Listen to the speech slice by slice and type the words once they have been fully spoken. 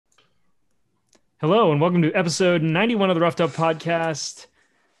Hello and welcome to episode 91 of the Roughed Up Podcast.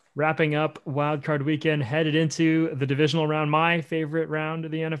 Wrapping up Wildcard Weekend, headed into the divisional round, my favorite round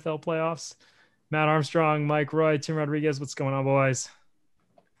of the NFL playoffs. Matt Armstrong, Mike Roy, Tim Rodriguez. What's going on, boys?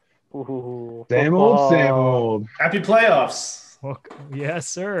 Ooh, Same old, same football. old. Happy playoffs. Well, yes,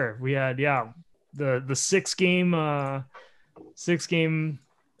 sir. We had the six game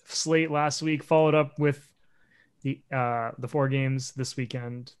slate last week, followed up with the four games this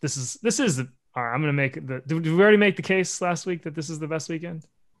weekend. This is all right. I'm gonna make the. Did we already make the case last week that this is the best weekend?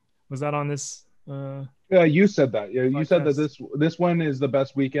 Was that on this? Yeah, you said that. Yeah, you said that Podcast. this one is the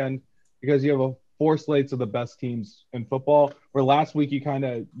best weekend because you have four slates of the best teams in football. Where last week you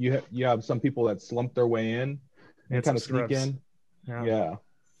have some people that slumped their way in and And kind some of sneak scrubs. in. Yeah. Yeah.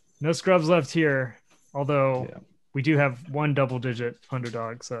 No scrubs left here, although Yeah. we do have one double-digit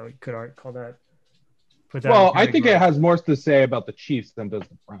underdog, so you could call that. Put that in Well, the I think it category. has more to say about the Chiefs than does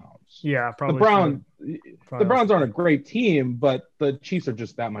the Browns. Yeah, The probably. Browns, true. the Browns aren't a great team, but the Chiefs are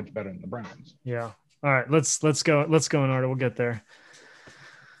just that much better than the Browns. Yeah. All right, let's go. Let's go in order. We'll get there.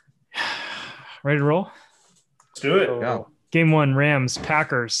 Ready to roll? Let's do it. Yeah. Game one, Rams,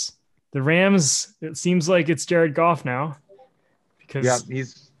 Packers. The Rams, it seems like it's Jared Goff now because Yeah,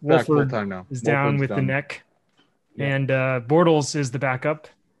 he's back full Wolford time now. is down Wolford's with the done. neck, Yeah. and Bortles is the backup.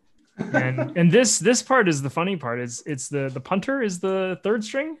 And this part is the funny part. It's the punter is the third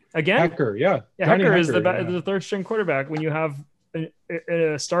string again. Hecker, yeah. Yeah, Johnny Hecker is yeah. the third string quarterback when you have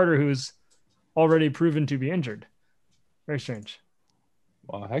a starter who's already proven to be injured. Very strange.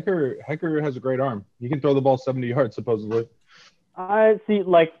 Well, Hecker has a great arm. He can throw the ball 70 yards, supposedly. I see,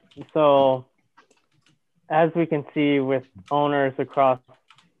 so as we can see with owners across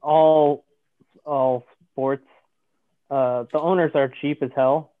all sports, the owners are cheap as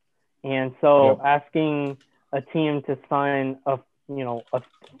hell. And so Yep. asking a team to sign a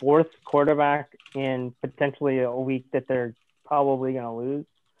fourth quarterback in potentially a week that they're probably going to lose,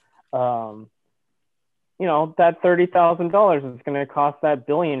 that $30,000 is going to cost that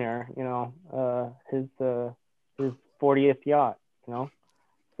billionaire, his 40th yacht,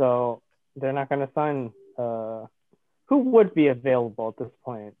 So they're not going to sign who would be available at this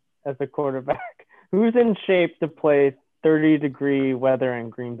point as a quarterback? Who's in shape to play 30-degree weather in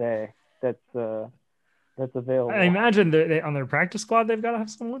Green Bay that's available? I imagine they on their practice squad they've got to have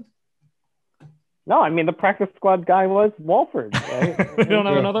someone. No, I mean the practice squad guy was Walford, right? We don't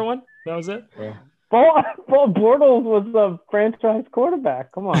have Yeah. another one. That was it. Yeah. Bortles was the franchise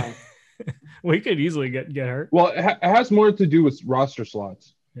quarterback. Come on. We could easily get hurt. Well, it has more to do with roster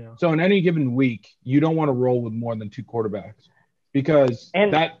slots. Yeah. So in any given week, you don't want to roll with more than two quarterbacks because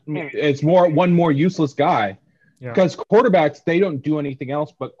it's one more useless guy. Yeah. Because quarterbacks, they don't do anything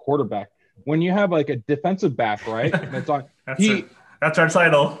else but quarterback. When you have like a defensive back, right? That's on. That's our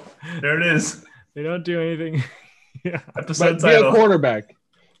title. There it is. They don't do anything. Yeah. Episode But be a title. quarterback.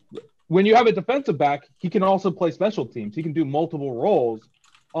 When you have a defensive back, he can also play special teams. He can do multiple roles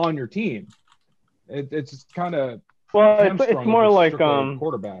on your team. It's kind of It's more like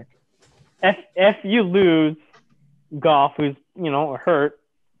quarterback. if you lose Goff, who's hurt,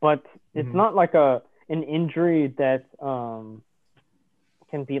 but it's not like an injury that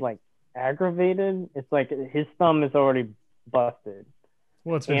can be like aggravated. It's like his thumb is already busted.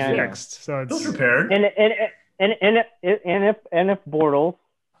 Well, it's been fixed, so it's Feels repaired. And if Bortles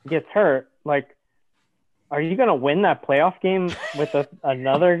gets hurt, like, are you gonna win that playoff game with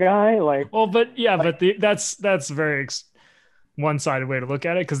another guy? Like, well, but that's very one-sided way to look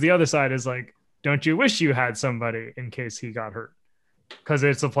at it because the other side is like, don't you wish you had somebody in case he got hurt? Because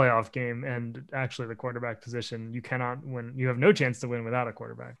it's a playoff game, and actually the quarterback position you cannot win. You have no chance to win without a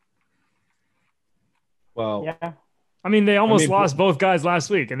quarterback. Well, yeah. I mean, they almost lost both guys last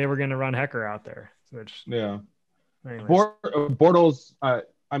week, and they were going to run Hecker out there. Which, yeah. anyways. Bortles.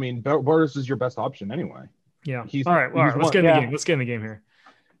 Bortles is your best option anyway. Yeah. All right. Let's get in the game. Let's get in the game here.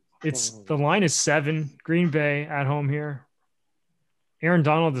 The line is 7. Green Bay at home here. Aaron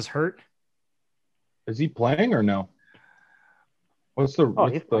Donald is hurt. Is he playing or no? What's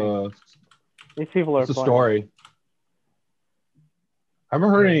the These people are the playing. story? I haven't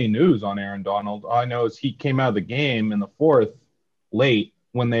heard any news on Aaron Donald. All I know is he came out of the game in the fourth late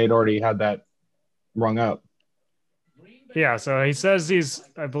when they had already had that rung up. Yeah, so he says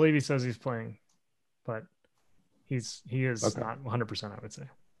I believe he says he's playing, but he is not 100%, I would say.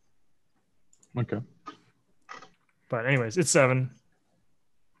 Okay. But anyways, it's 7.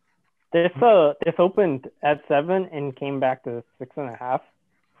 This opened at 7 and came back to 6.5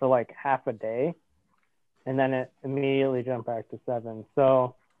 for like half a day, and then it immediately jumped back to 7.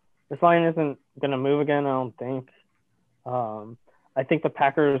 So this line isn't gonna move again, I don't think. I think the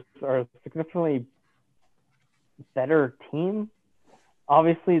Packers are a significantly better team.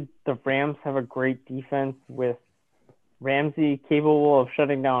 Obviously, the Rams have a great defense with Ramsey capable of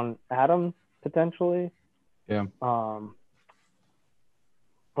shutting down Adams potentially. Yeah.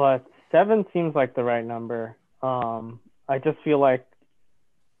 But 7 seems like the right number. I just feel like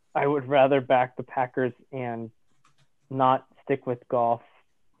I would rather back the Packers and not stick with Goff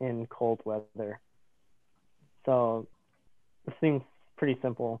in cold weather. So it seems pretty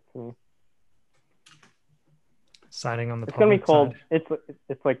simple to me. Siding on the It's gonna be public cold. side.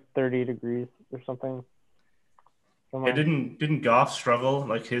 It's like 30 degrees or something. Yeah, didn't Goff struggle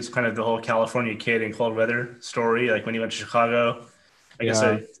like his kind of the whole California kid in cold weather story, like when he went to Chicago, I guess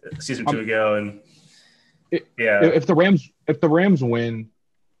a season 2 ago, and if the Rams win,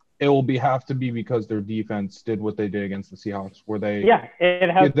 it will have to be because their defense did what they did against the Seahawks, where they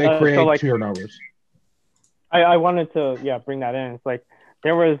they create turnovers. I wanted to bring that in. It's like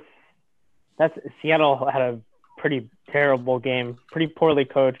Seattle had a pretty terrible game, pretty poorly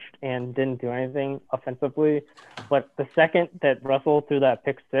coached, and didn't do anything offensively. But the second that Russell threw that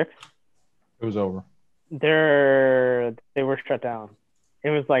pick six, it was over. They were shut down. It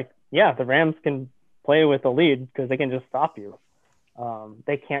was like, the Rams can play with a lead because they can just stop you.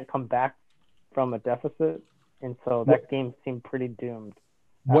 They can't come back from a deficit, and so that game seemed pretty doomed.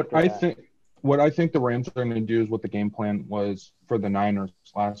 What I think the Rams are going to do is what the game plan was for the Niners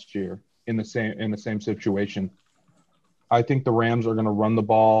last year in the same situation. I think the Rams are going to run the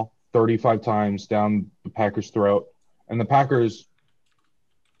ball 35 times down the Packers' throat, and the Packers,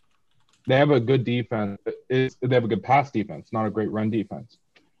 they have a good defense. They have a good pass defense, not a great run defense.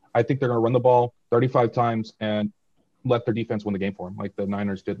 I think they're going to run the ball 35 times and let their defense win the game for them, like the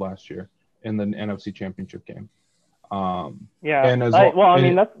Niners did last year in the NFC Championship game. That's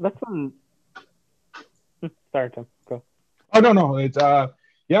when. Sorry, Tim. Go. Oh no! It's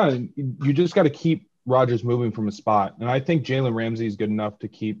you just got to keep Rodgers moving from a spot, and I think Jalen Ramsey is good enough to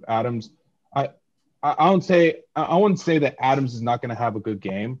keep Adams. I wouldn't say that Adams is not going to have a good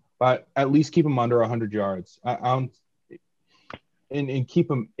game, but at least keep him under 100 yards. And keep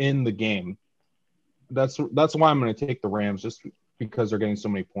him in the game. That's why I'm going to take the Rams, just because they're getting so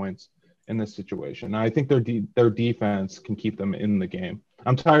many points in this situation. And I think their defense can keep them in the game.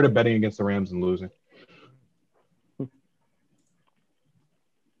 I'm tired of betting against the Rams and losing.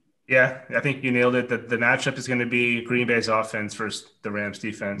 Yeah, I think you nailed it. The matchup is going to be Green Bay's offense versus the Rams'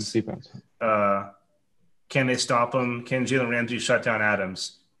 defense. Can they stop them? Can Jalen Ramsey shut down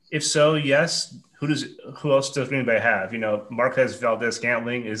Adams? If so, yes. Who else does Green Bay have? Marquez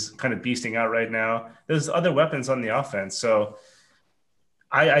Valdez-Scantling is kind of beasting out right now. There's other weapons on the offense. So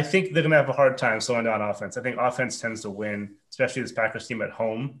I think they're going to have a hard time slowing down offense. I think offense tends to win, especially this Packers team at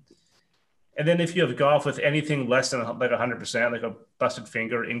home. And then if you have Goff with anything less than like 100%, like a busted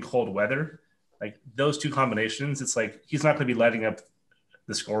finger in cold weather, like those two combinations, it's like he's not going to be lighting up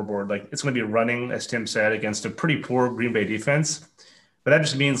the scoreboard. Like it's going to be running, as Tim said, against a pretty poor Green Bay defense. But that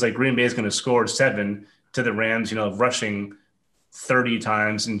just means like Green Bay is going to score 7 to the Rams, rushing 30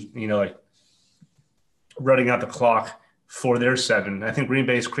 times and, like running out the clock for their 7. I think Green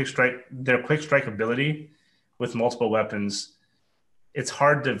Bay's quick strike ability with multiple weapons, it's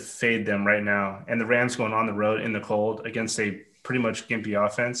hard to fade them right now. And the Rams going on the road in the cold against a pretty much gimpy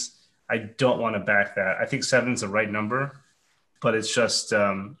offense, I don't want to back that. I think 7 is the right number, but it's just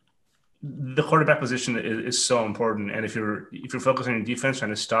the quarterback position is so important. And if you're focusing on defense,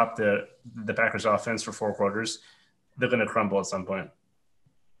 trying to stop the Packers offense for 4 quarters, they're going to crumble at some point.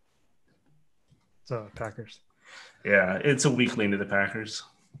 So Packers. Yeah, it's a weak lean to the Packers.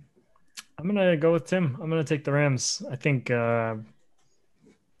 I'm going to go with Tim. I'm going to take the Rams. I think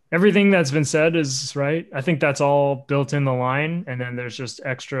everything that's been said is right. I think that's all built in the line. And then there's just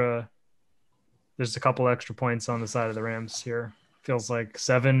there's a couple extra points on the side of the Rams here. Feels like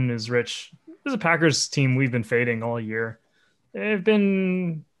 7 is rich. This is a Packers team we've been fading all year. They've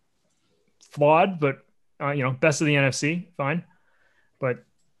been flawed, but best of the NFC, fine. But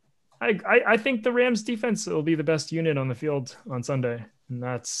I think the Rams defense will be the best unit on the field on Sunday, and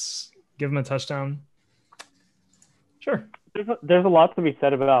that's give them a touchdown. Sure. There's a lot to be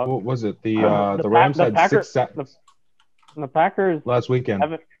said about. What was it? The Rams had 6 sacks. The Packers last weekend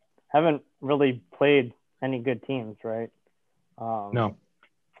haven't really played any good teams, right? No.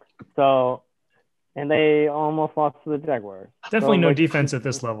 So, and they almost lost to the Jaguars. Definitely no defense at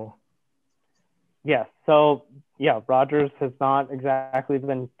this level. Yeah. So, Rodgers has not exactly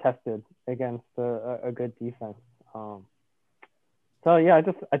been tested against a good defense. I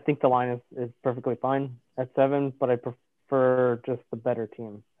think the line is perfectly fine at 7, but I prefer just the better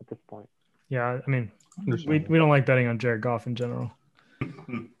team at this point. Yeah, I mean, we don't like betting on Jared Goff in general.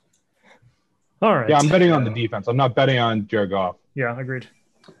 All right. Yeah, I'm betting on the defense. I'm not betting on Jared Goff. Yeah, agreed.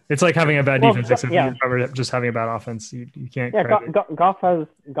 It's like having a bad defense, except you're probably just having a bad offense. You can't. Yeah, Goff has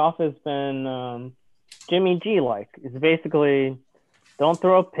been Jimmy G like. It's basically don't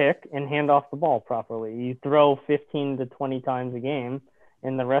throw a pick and hand off the ball properly. You throw 15 to 20 times a game,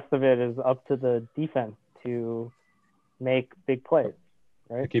 and the rest of it is up to the defense to make big plays,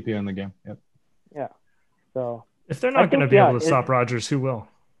 right? To keep you in the game. Yep. Yeah. So if they're not going to be able to stop Rodgers, who will?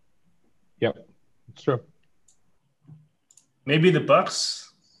 Yep, it's true. Maybe the Bucks.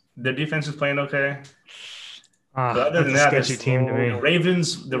 Their defense is playing okay. But other than that, sketchy team to me.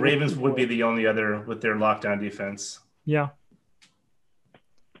 The Ravens would be the only other with their lockdown defense. Yeah.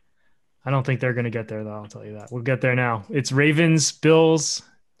 I don't think they're going to get there, though. I'll tell you that. We'll get there now. It's Ravens, Bills.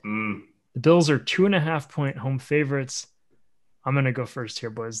 The Bills are 2.5-point home favorites. I'm going to go first here,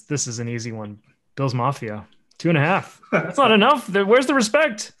 boys. This is an easy one. Bills Mafia, 2.5. That's not enough. Where's the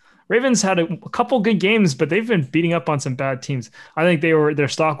respect? Ravens had a couple good games, but they've been beating up on some bad teams. I think their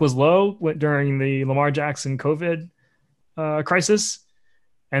stock was low during the Lamar Jackson COVID crisis,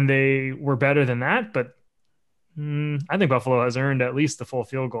 and they were better than that. But I think Buffalo has earned at least the full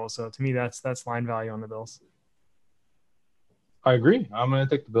field goal. So to me, that's line value on the Bills. I agree. I'm going to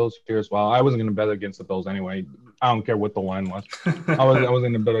take the Bills here as well. I wasn't going to bet against the Bills anyway. I don't care what the line was. I wasn't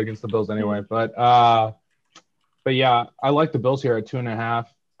going to bet against the Bills anyway. But yeah, I like the Bills here at 2.5.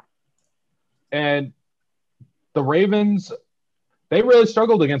 And the Ravens, they really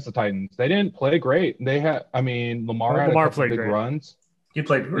struggled against the Titans. They didn't play great. Lamar had a couple big runs. He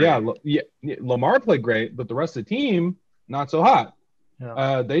played great. Yeah, Lamar played great, but the rest of the team, not so hot.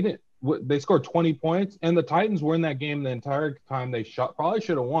 Yeah. They scored 20 points, and the Titans were in that game the entire time. They probably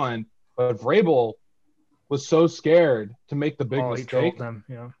should have won, but Vrabel was so scared to make the big mistake. He trolled them.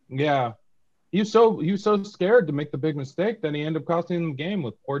 Yeah. He was so scared to make the big mistake that he ended up costing them the game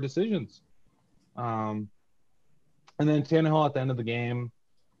with poor decisions. And then Tannehill at the end of the game,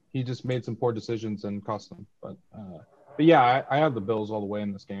 he just made some poor decisions and cost them. But yeah, I have the Bills all the way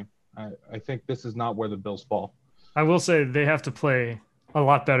in this game. I think this is not where the Bills fall. I will say they have to play a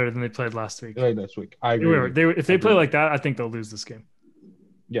lot better than they played last week. This week, I agree. If they play like that, I think they'll lose this game.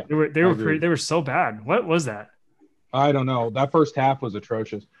 Yeah, they were so bad. What was that? I don't know. That first half was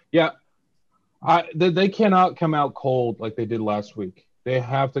atrocious. Yeah, they cannot come out cold like they did last week. They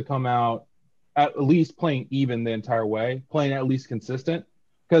have to come out at least playing even the entire way, playing at least consistent,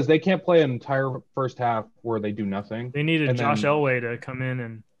 because they can't play an entire first half where they do nothing. They needed Josh Elway to come in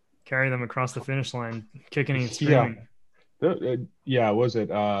and carry them across the finish line, kicking and screaming. Yeah, was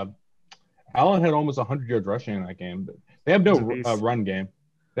it? Allen had almost 100 yards rushing in that game. But they have no run game.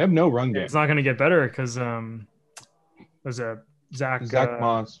 They have no run game. It's not going to get better because Zach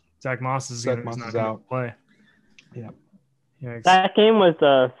Moss. Zach Moss is not going to play. Yeah. That game was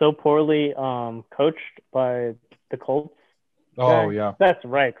so poorly coached by the Colts. Oh, yeah. That's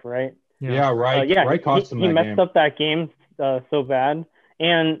Reich, right? Yeah, Reich. Reich cost him that game. He messed up that game so bad.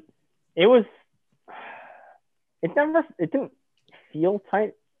 And it didn't feel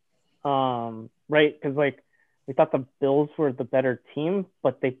tight, right? Because, we thought the Bills were the better team,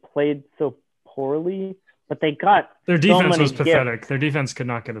 but they played so poorly. But they got their defense was pathetic. Their defense could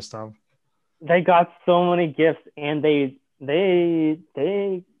not get a stop. They got so many gifts, and they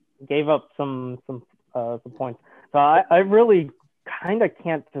gave up some points. So I really kind of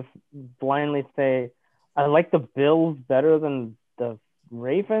can't just blindly say I like the Bills better than the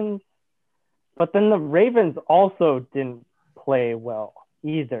Ravens, but then the Ravens also didn't play well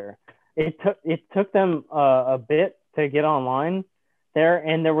either. It took them a bit to get online there,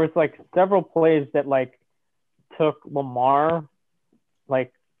 and there was several plays that took Lamar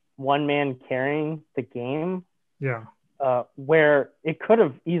one man carrying the game. Yeah. Where it could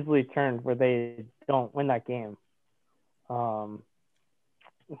have easily turned where they don't win that game. So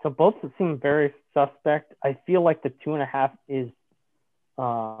both seem very suspect. I feel like the 2.5 is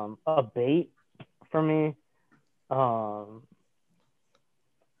a bait for me.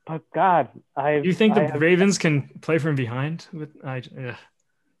 But God, you think the Ravens can play from behind?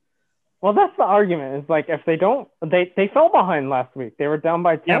 Well, that's the argument. It's if they don't, they fell behind last week. They were down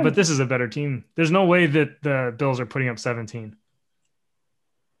by 10. Yeah, but this is a better team. There's no way that the Bills are putting up 17.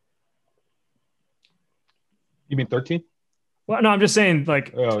 You mean 13? Well, no, I'm just saying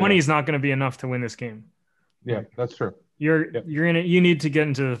 20 is not going to be enough to win this game. Yeah, that's true. You need to get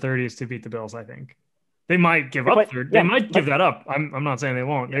into the 30s to beat the Bills, I think. They might give up. They might give that up. I'm not saying they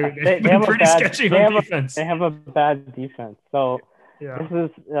won't. They've been pretty sketchy on defense. They have a bad defense. So this is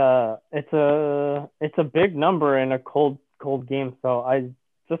it's a big number in a cold game. So I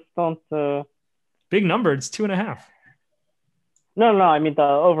just don't. Big number. It's 2.5. No, I mean the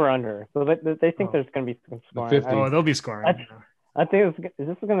over under. So they think Oh. there's going to be some The scoring. 50. Oh, they'll be scoring. I- I think this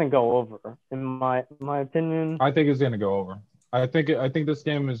is going to go over, in my opinion. I think it's going to go over. I think this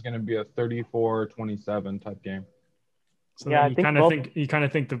game is going to be a 34-27 type game. So Yeah, then I you think kind of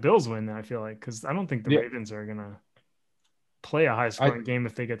both- think the Bills win. I feel like because I don't think the Yeah. Ravens are gonna play a high scoring game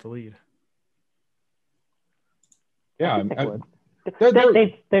if they get the lead. Yeah, I think they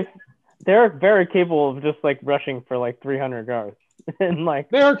would. they're- They're very capable of just like rushing for like 300 yards and like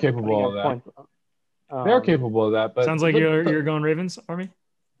they are putting capable up of that. points. They are capable of that. But Sounds like you're going Ravens, Army.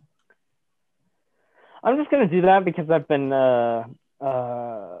 I'm just gonna do that because I've been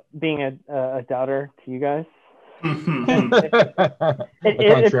being a doubter to you guys.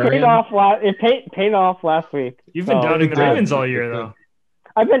 It paid off. It paid off last week. You've been So- doubting the It did. Ravens all It year, did. though,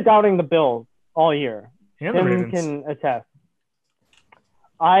 I've been doubting the Bills all year. and the Tim Ravens. can attest.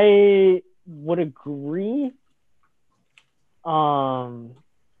 I would agree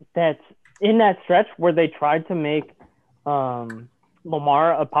that in that stretch where they tried to make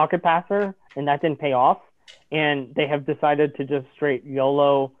Lamar a pocket passer and that didn't pay off, and they have decided to just straight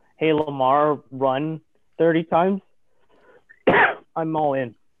YOLO, hey, Lamar, run 30 times, I'm all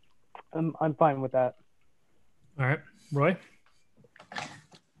in. I'm fine with that. All right, Roy.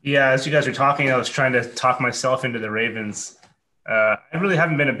 Yeah, as you guys were talking, I was trying to talk myself into the Ravens. I really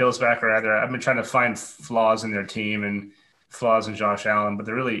haven't been a Bills backer either. I've been trying to find flaws in their team and flaws in Josh Allen, but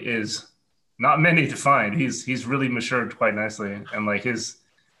there really is not many to find. He's really matured quite nicely, and like his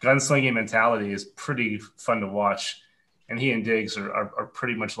gunslinging mentality is pretty fun to watch. And he and Diggs are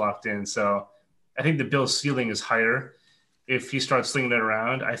pretty much locked in. So I think the Bills' ceiling is higher. If he starts slinging it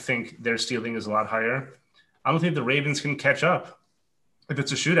around, I think their ceiling is a lot higher. I don't think the Ravens can catch up if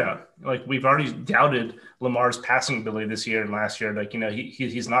it's a shootout. Like we've already doubted Lamar's passing ability this year and last year. Like, you know,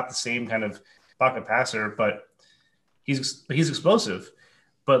 he's not the same kind of pocket passer, but he's explosive.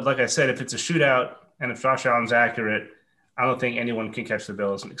 But like I said, if it's a shootout and if Josh Allen's accurate, I don't think anyone can catch the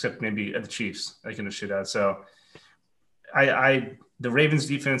Bills except maybe the Chiefs, like in a shootout. So the Ravens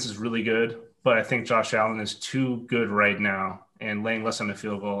defense is really good, but I think Josh Allen is too good right now, and laying less on the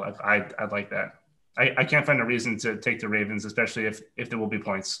field goal, I'd like that. I can't find a reason to take the Ravens, especially if there will be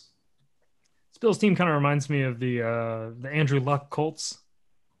points. This Bills team kind of reminds me of the Andrew Luck Colts.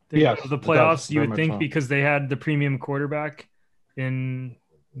 Yes, The it does, playoffs, you very would much think so. because they had the premium quarterback in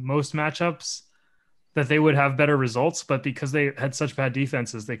most matchups that they would have better results, but because they had such bad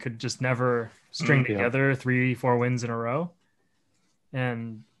defenses, they could just never string Yeah. together 3-4 wins in a row.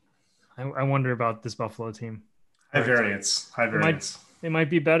 And I wonder about this Buffalo team. High variance. They might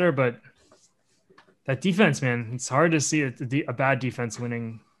be better, but that defense, man, it's hard to see a bad defense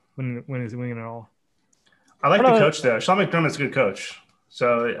winning it all. I like the coach though. Sean McDermott's a good coach,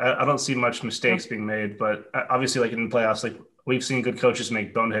 so I don't see much mistakes being made. But obviously, like in the playoffs, like we've seen good coaches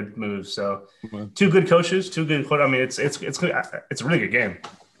make bonehead moves. So two good coaches, two good. I mean, it's a really good game.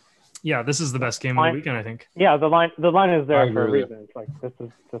 Yeah, this is the best game of the weekend, I think. Yeah, the line is I there for a agree with reason. It's like this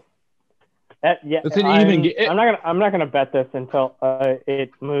is just that. Yeah, It's an even game. I'm not gonna bet this until it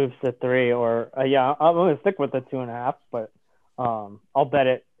moves to 3 or yeah, I'm gonna stick with the 2.5, but I'll bet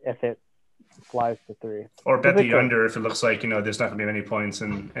it if it flies to 3. Or bet the under if it looks like, you know, there's not going to be many points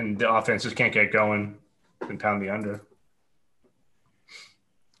and the offense just can't get going, and pound the under.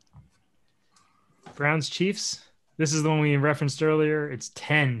 Browns Chiefs. This is the one we referenced earlier. It's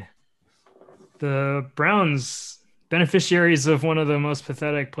 10. The Browns, beneficiaries of one of the most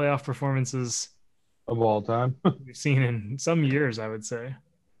pathetic playoff performances of all time. we've seen in some years, I would say.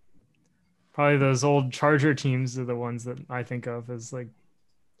 Probably those old Charger teams are the ones that I think of as like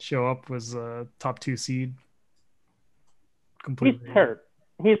show up was a top 2 seed. Completely.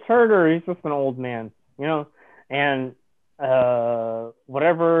 He's hurt or he's just an old man, you know, and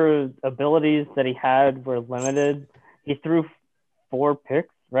whatever abilities that he had were limited. He threw 4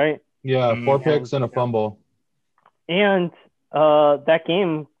 picks, right? Yeah, 4 picks and a fumble. And that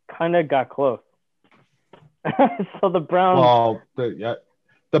game kind of got close. So the Browns. Well,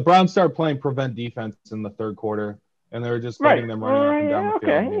 the Browns started playing prevent defense in the third quarter, and they were just letting them run up and down the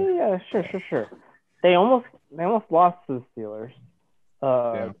field. Okay, yeah, sure. They almost lost to the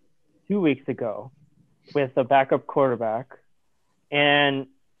Steelers 2 weeks ago with a backup quarterback, and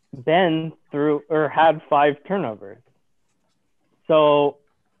Ben had 5 turnovers. So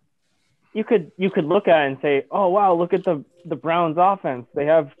you could look at it and say, oh wow, look at the Browns offense. They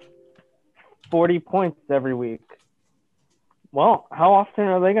have 40 points every week. Well, how often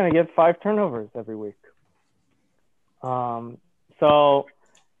are they going to get 5 turnovers every week? So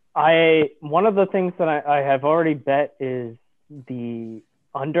one of the things that I have already bet is the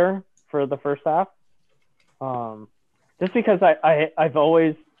under for the first half. just because I've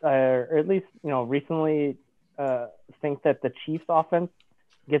always, or at least recently, think that the Chiefs offense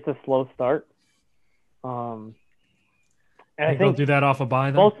gets a slow start. And I they'll think do that off a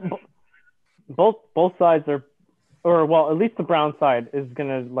bye then. both sides are, or well, at least the Brown side is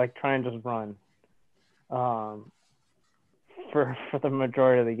gonna like try and just run, for the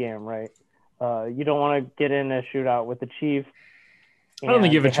majority of the game, right? You don't want to get in a shootout with the Chiefs. I don't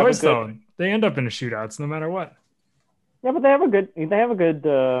think you have a choice good, though. They end up in a shootouts no matter what. Yeah, but they have a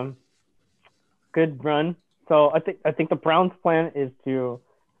good run. So I think the Browns' plan is to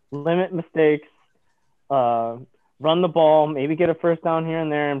limit mistakes, run the ball, maybe get a first down here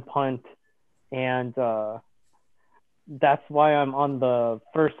and there, and punt. And that's why I'm on the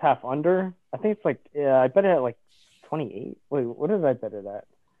first half under. I think it's like I bet it at like 28. Wait, what did I bet it at?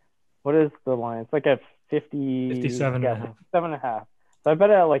 What is the line? It's like at 57 and a half. 7.5. So I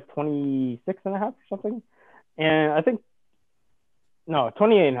bet it at like 26.5 or something. And I think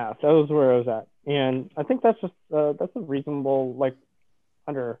 28.5. That was where I was at. And I think that's just that's a reasonable like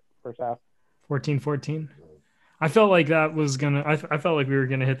under first half. 14-14. I felt like that was gonna. I felt like we were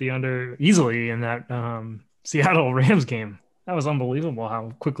gonna hit the under easily in that Seattle Rams game. That was unbelievable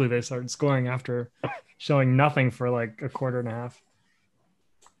how quickly they started scoring after showing nothing for like a quarter and a half.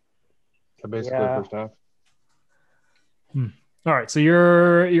 So basically, first half. All right, so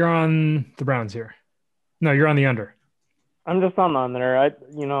you're on the Browns here. No, you're on the under. I'm just on the under. I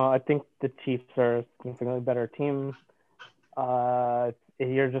think the Chiefs are a significantly better team.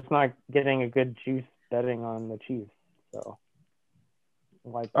 You're just not getting a good juice betting on the Chiefs. So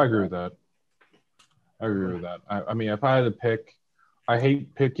I agree with that. I mean, if I had to pick, I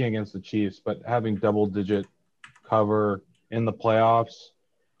hate picking against the Chiefs, but having double-digit cover in the playoffs,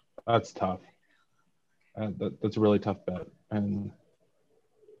 that's tough. That's a really tough bet. And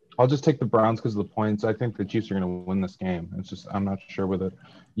I'll just take the Browns because of the points. I think the Chiefs are going to win this game. It's just I'm not sure whether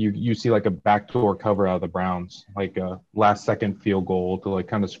you see like a backdoor cover out of the Browns, like a last-second field goal to like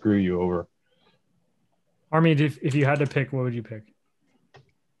kind of screw you over. Army, if you had to pick, what would you pick?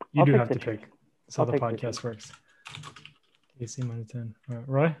 You do have to pick. That's how the podcast works. AC minus 10. All right,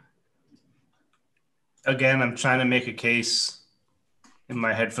 Roy? Again, I'm trying to make a case in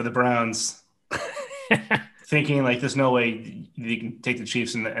my head for the Browns. Thinking like there's no way you can take the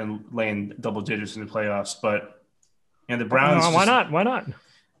Chiefs and lay in double digits in the playoffs. But the Browns. Why not? Why not?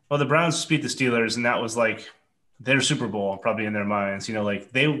 Well, the Browns just beat the Steelers, and that was like their Super Bowl probably in their minds.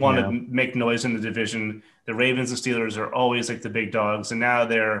 Like they want to make noise in the division. The Ravens and Steelers are always like the big dogs, and now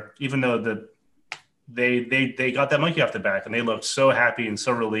they're even though they got that monkey off the back and they looked so happy and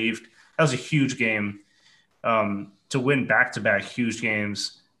so relieved. That was a huge game to win back-to-back huge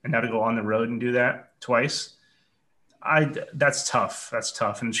games, and now to go on the road and do that twice. That's tough. That's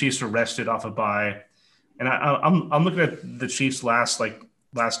tough. And the Chiefs are rested off a bye, and I'm looking at the Chiefs' last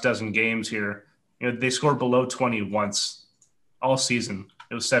dozen games here. They scored below 20 once all season.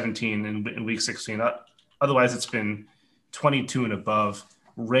 It was 17 in week 16. Otherwise, it's been 22 and above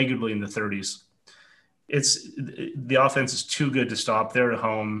regularly in the 30s. The offense is too good to stop. They're at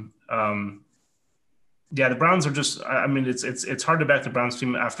home. The Browns are just. I mean, it's hard to back the Browns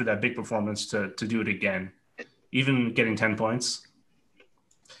team after that big performance to do it again, even getting 10 points.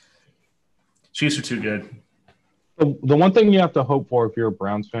 Chiefs are too good. The one thing you have to hope for if you're a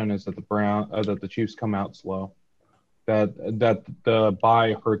Browns fan is that the Chiefs come out slow, that the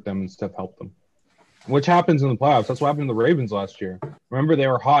bye hurt them instead of help them, which happens in the playoffs. That's what happened to the Ravens last year. Remember, they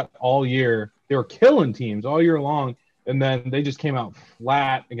were hot all year. They were killing teams all year long, and then they just came out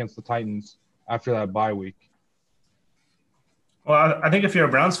flat against the Titans after that bye week. Well, I think if you're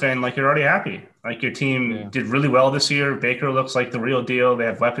a Browns fan, like you're already happy. Like your team did really well this year. Baker looks like the real deal. They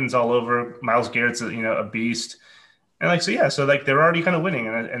have weapons all over. Myles Garrett's a beast. And so they're already kind of winning,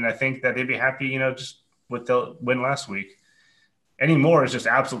 and I think that they'd be happy, just with the win last week. Any more is just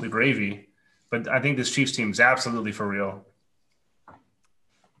absolutely gravy, but I think this Chiefs team is absolutely for real.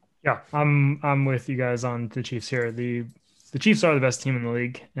 Yeah, I'm with you guys on the Chiefs here. The Chiefs are the best team in the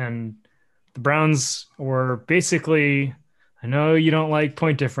league, and the Browns were basically. I know you don't like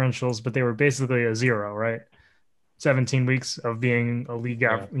point differentials, but they were basically a 0, right? 17 weeks of being a league,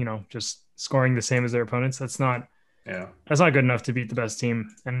 just scoring the same as their opponents. That's not good enough to beat the best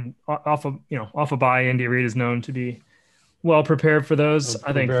team. And off a bye, Andy Reid is known to be well prepared for those.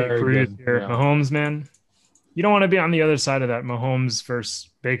 I think they proved here. Yeah. Mahomes, man, you don't want to be on the other side of that Mahomes versus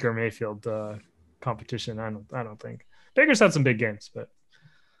Baker Mayfield competition. I don't think Baker's had some big games, but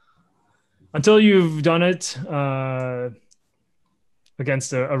until you've done it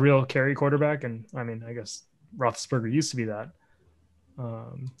against a real carry quarterback, and I mean, I guess Roethlisberger used to be that.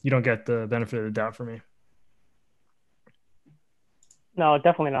 You don't get the benefit of the doubt for me. No,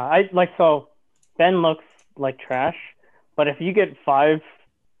 definitely not. So Ben looks like trash, but if you get 5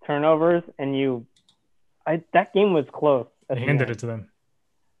 turnovers and that game was close. They handed it to them.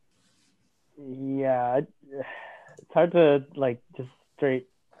 Yeah, it's hard to like just straight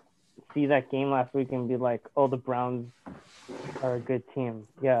see that game last week and be like, oh, the Browns are a good team.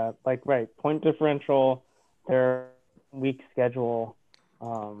 Yeah, like right, point differential, their weak schedule.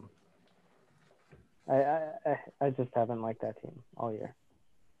 I just haven't liked that team all year.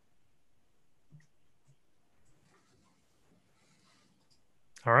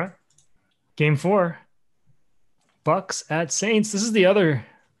 All right. Game 4. Bucks at Saints. This is the other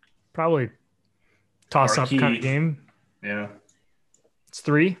probably toss-up Marquee. kind of game. Yeah. It's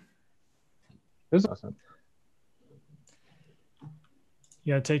 3. This is awesome.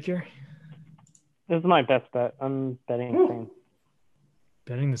 You got to take here? This is my best bet. I'm betting the Saints.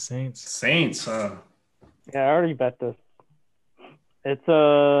 Betting the Saints. Saints, huh? Yeah, I already bet this. It's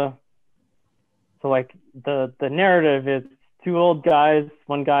so like the narrative is 2 old guys.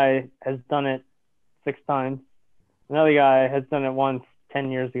 One guy has done it 6 times. Another guy has done it once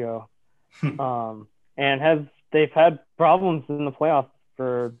 10 years ago. And they've had problems in the playoffs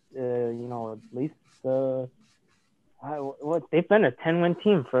for at least they've been a 10-win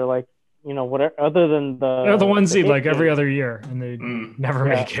team for like whatever, other than They're the 1 seed like every game. other year, and they never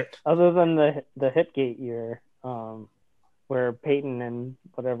make it. Other than the Hitgate year, where Peyton and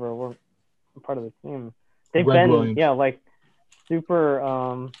whatever were part of the team, they've Greg been Williams. like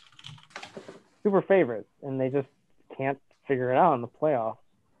super favorites, and they just can't figure it out in the playoffs.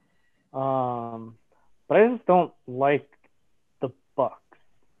 But I just don't like the Bucks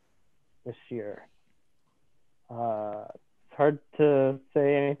this year. It's hard to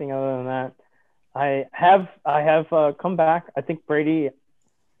say anything other than that. I have come back. I think Brady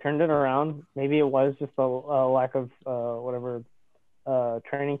turned it around. Maybe it was just a lack of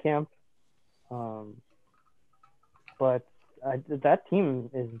training camp. But that team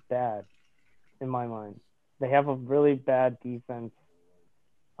is bad in my mind. They have a really bad defense.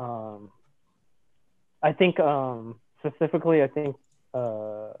 I think specifically, what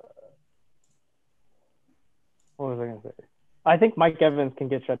was I going to say? I think Mike Evans can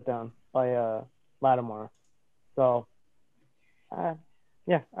get shut down by Lattimore. So, I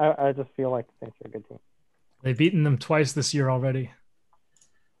just feel like the Saints are a good team. They've beaten them twice this year already.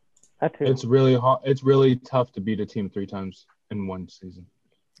 That too. It's really hard. It's really tough to beat a team 3 times in one season.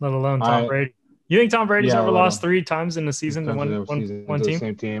 Let alone Tom Brady. You think Tom Brady's ever lost 3 times in a season to one team? The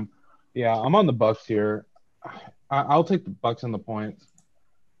same team. Yeah, I'm on the Bucks here. I'll take the Bucks on the points.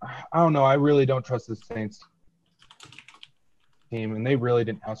 I don't know. I really don't trust the Saints team, and they really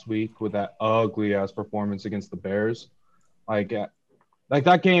didn't last week with that ugly ass performance against the Bears. Like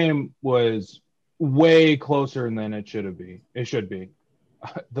that game was way closer than it should be. It should be.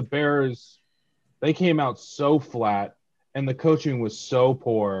 The Bears, they came out so flat, and the coaching was so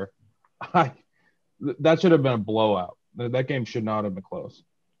poor. That should have been a blowout. That game should not have been close.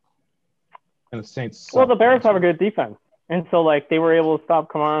 And the Saints. Well, the Bears have a good defense, and so like they were able to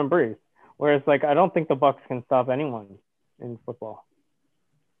stop Kamara and Brees. Whereas like I don't think the Bucks can stop anyone in football.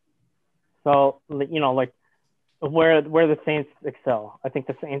 So like where the Saints excel, I think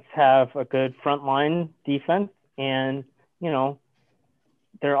the Saints have a good front line defense, and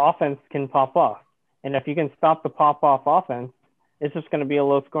their offense can pop off. And if you can stop the pop off offense, it's just going to be a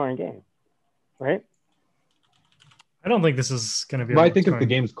low scoring game, right? I don't think this is going to be. But I think if the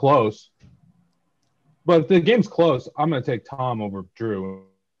game's close. But if the game's close, I'm going to take Tom over Drew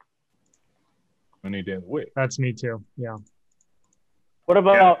any day of the week. That's me too. Yeah. What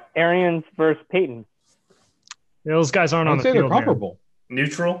about Arians versus Peyton? Those guys aren't on the field. They're comparable. Man.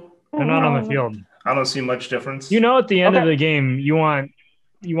 Neutral? They're not on the field. I don't see much difference. At the end of the game, you want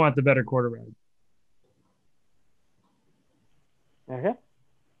the better quarterback. Okay.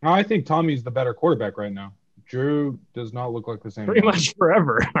 I think Tommy's the better quarterback right now. Drew does not look like the same. Pretty much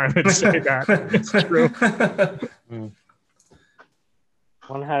forever, I would say that. It's true.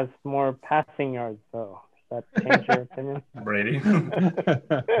 One has more passing yards, though. Does that change your opinion? Brady.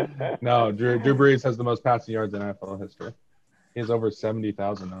 No, Drew Brees has the most passing yards in NFL history. He has over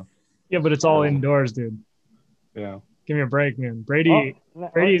 70,000 now. Yeah, but it's all indoors, dude. Yeah. Give me a break, man.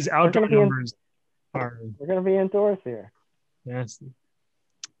 Brady's outdoor numbers are. We're gonna be indoors here. Nasty.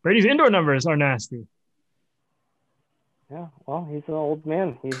 Brady's indoor numbers are nasty. Yeah, well, he's an old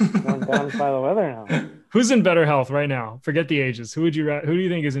man. He's worn down by the weather now. Who's in better health right now? Forget the ages. Who do you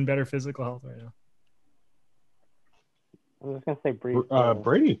think is in better physical health right now? I'm just gonna say Brees.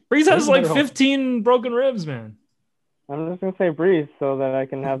 Brady. Brees has like 15 broken ribs, man. I'm just gonna say Breeze so that I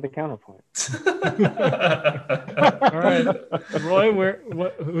can have the counterpoint. All right, Roy,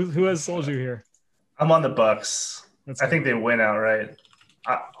 who has sold you here? I'm on the Bucks. I think they win outright.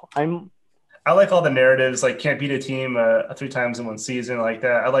 I like all the narratives, like can't beat a team 3 times in one season like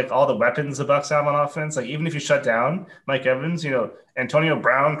that. I like all the weapons the Bucks have on offense. Like even if you shut down Mike Evans, Antonio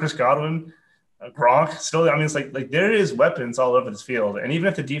Brown, Chris Godwin, Gronk, still, I mean, it's like there is weapons all over this field. And even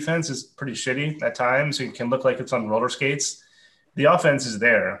if the defense is pretty shitty at times, it can look like it's on roller skates, the offense is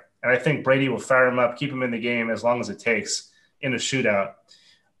there. And I think Brady will fire him up, keep him in the game as long as it takes in a shootout.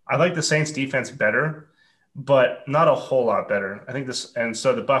 I like the Saints defense better, but not a whole lot better. I think this, and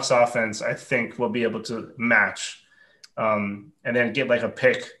so the Bucks offense, I think, will be able to match, and then get like a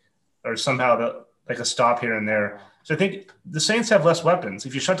pick or somehow like a stop here and there. So I think the Saints have less weapons.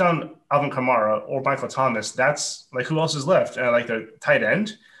 If you shut down Alvin Kamara or Michael Thomas, that's like who else is left? Like the tight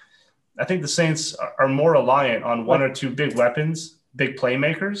end. I think the Saints are more reliant on one or two big weapons, big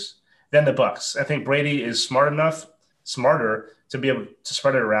playmakers than the Bucks. I think Brady is smarter to be able to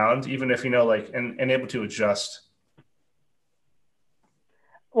spread it around, even if, and able to adjust.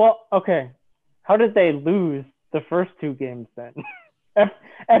 Well, okay. How did they lose the first 2 games then?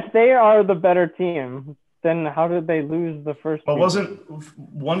 if they are the better team, then how did they lose the first? Well,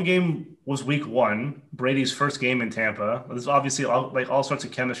 one game was week 1, Brady's first game in Tampa. There's obviously all sorts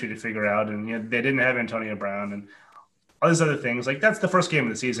of chemistry to figure out, and they didn't have Antonio Brown and all these other things. Like that's the first game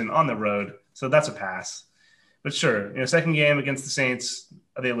of the season on the road, so that's a pass. But sure, second game against the Saints,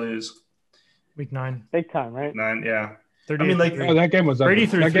 they lose. Week 9, big time, right? 9, yeah. 30, I mean, that game was ugly. Brady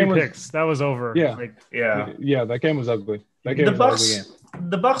threw 3 picks. That was over. Yeah, yeah. That game was ugly.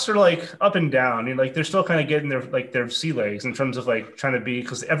 The Bucks are like up and down. They're still kind of getting their sea legs in terms of like trying to be,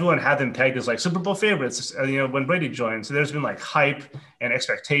 because everyone had them pegged as like Super Bowl favorites. When Brady joined, so there's been like hype and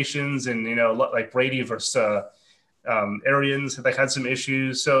expectations, and like Brady versus Arians like had some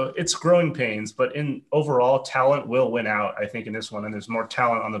issues. So it's growing pains, but in overall, talent will win out, I think, in this one, and there's more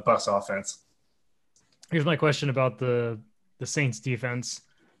talent on the Bucks offense. Here's my question about the Saints defense.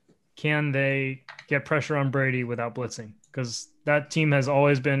 Can they get pressure on Brady without blitzing? Because that team has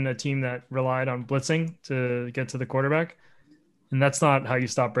always been a team that relied on blitzing to get to the quarterback. And that's not how you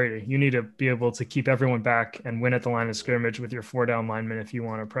stop Brady. You need to be able to keep everyone back and win at the line of scrimmage with your 4 down linemen if you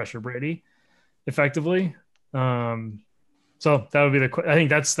want to pressure Brady effectively. So that would be I think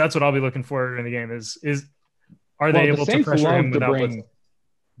that's what I'll be looking for in the game is are they able to pressure him without blitzing?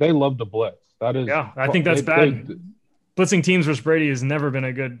 They love to blitz. That is, yeah, I think that's bad. Blitzing teams versus Brady has never been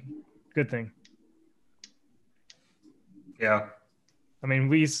a good thing. Yeah. I mean,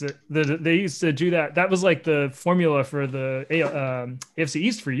 they used to do that. That was like the formula for the AFC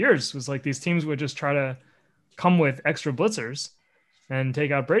East for years, was like these teams would just try to come with extra blitzers and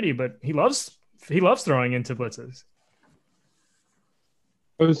take out Brady, but he loves throwing into blitzes.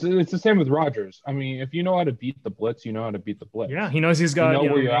 It's the same with Rodgers. I mean, if you know how to beat the blitz, you know how to beat the blitz. Yeah, he knows he's got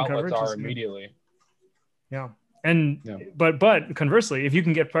where your outlets are immediately. Yeah. But conversely, if you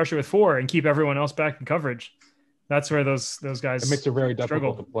can get pressure with 4 and keep everyone else back in coverage, that's where those guys it makes it very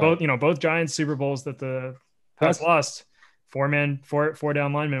difficult to play. Both Giants Super Bowls that the Pats lost, 4 down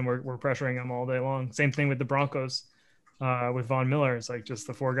linemen were pressuring them all day long. Same thing with the Broncos with Von Miller. It's like just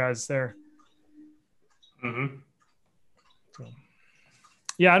the 4 guys there. Mm-hmm. So,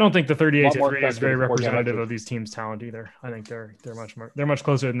 yeah, I don't think the 38-3 is very representative of these teams' talent either. I think they're much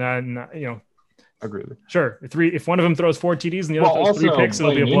closer than that. And agree with you. Sure, if one of them throws 4 TDs and the other throws 3 picks,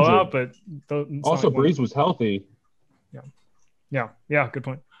 it'll be a blowout. But also, Breeze was healthy. Yeah, good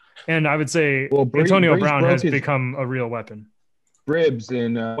point. And I would say Antonio Brown has become a real weapon. Ribs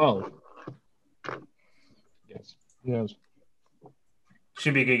and yes.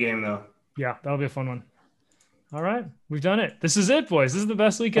 Should be a good game though. Yeah, that'll be a fun one. All right, we've done it. This is it, boys. This is the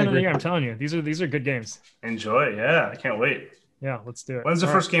best weekend of the year. I'm telling you, these are good games. Enjoy. Yeah, I can't wait. Yeah, let's do it. When's the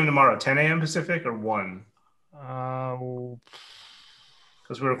first game tomorrow? 10 a.m. Pacific or 1? Because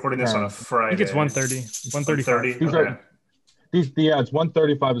we're recording this on a Friday. I think it's 1:30. 1:35. Okay. It's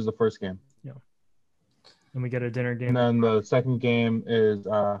 1:35 is the first game. Yeah. And we get a dinner game. And then the second game is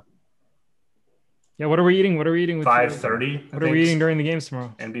yeah, what are we eating? What are we eating with 5:30? What are we eating during the games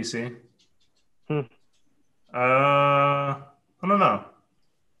tomorrow? NBC. I don't know.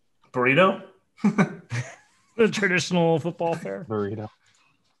 Burrito? The traditional football fare. Burrito.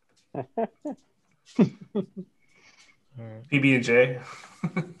 All right. PB&J.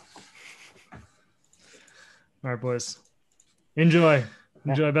 All right, boys. Enjoy.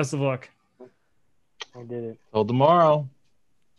 Best of luck. I did it. Till tomorrow.